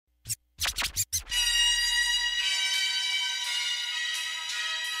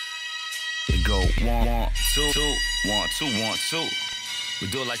We go 1, 2, 2, 1, 2, 1, 2. We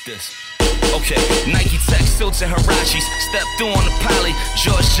do it like this. Okay, Nike Tech suits and Hirachis. Step through on the poly.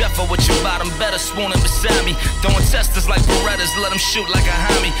 George Jeffer with your bottom better spooning beside me. Throwing testers like Berettas, let them shoot like a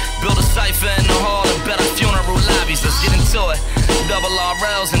homie. Build a cipher in the hall and better funeral lobbies. Let's get into it. Double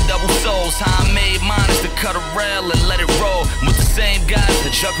RLs and double souls. How I made mine is to cut a rail and let it roll. With the same guys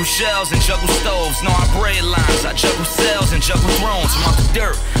that juggle shells and juggle stoves. No, I braid lines, I juggle cells and juggle thrones. I'm out the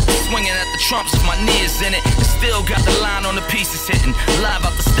dirt, swinging at the trumps with my knees in it. And still got the line on the pieces hitting. Live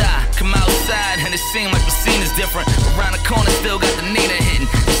out the sky, come outside and it seemed like the scene is different. Around the corner still got the Nina hitting.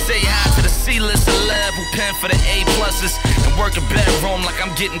 Say hi to the C-list celeb who pen for the A+. And work a bedroom like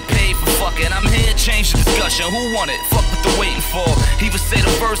I'm getting paid for fucking. I'm here, change the discussion. Who want it? Fuck what they're waiting for. He would say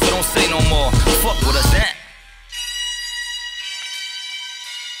the verse, but don't say no more. Fuck with us, that.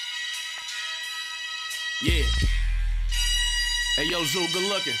 Yeah. Hey, yo, Zoo, good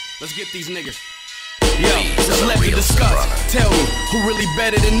looking. Let's get these niggas. Yo, just let me discuss. Tell me, who really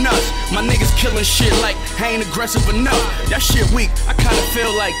better than us? My niggas killing shit like I ain't aggressive enough. That shit weak, I kinda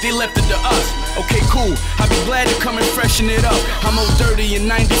feel like they left it to us. Okay, cool, I be glad to come and freshen it up. I'm old dirty in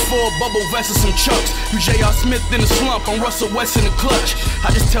 94, bubble vest and some chucks. You J.R. Smith in the slump, I'm Russell West in the clutch.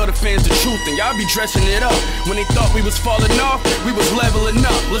 I just tell the fans the truth and y'all be dressing it up. When they thought we was falling off, we was leveling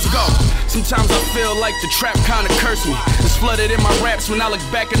up. Let's go. Sometimes I feel like the trap kinda cursed me. It's flooded in my raps when I look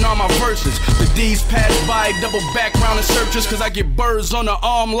back in all my verses. The D's pass by, double background and searches, cause I get birds on the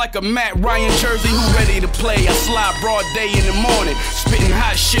arm like a Matt Ryan jersey. Who ready to play? I slide broad day in the morning, spitting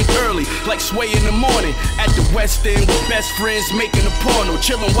hot shit early, like Sway in the morning. At the West End with best friends making a porno,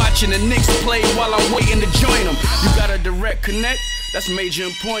 chillin' watching the Knicks play while I'm waiting to join them. You got a direct connect? That's major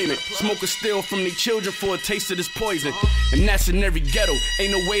employment. Smokers steal from their children for a taste of this poison. And that's in every ghetto,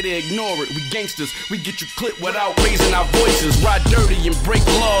 ain't no way to ignore it. We gangsters, we get you clipped without raising our voices. Ride dirty and break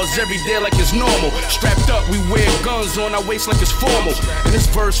laws every day like it's normal. Strapped up, we wear guns on our waist like it's formal. And this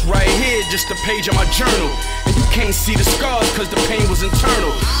verse right here, just a page of my journal. And you can't see the scars cause the pain was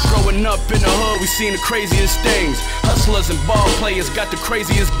internal. Growing up in the hood, we seen the craziest things. Hustlers and ball players got the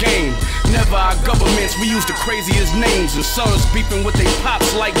craziest game. Never our governments, we use the craziest names. And sons beefing with they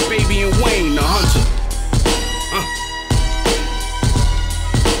pops like Baby and Wayne, the hunter.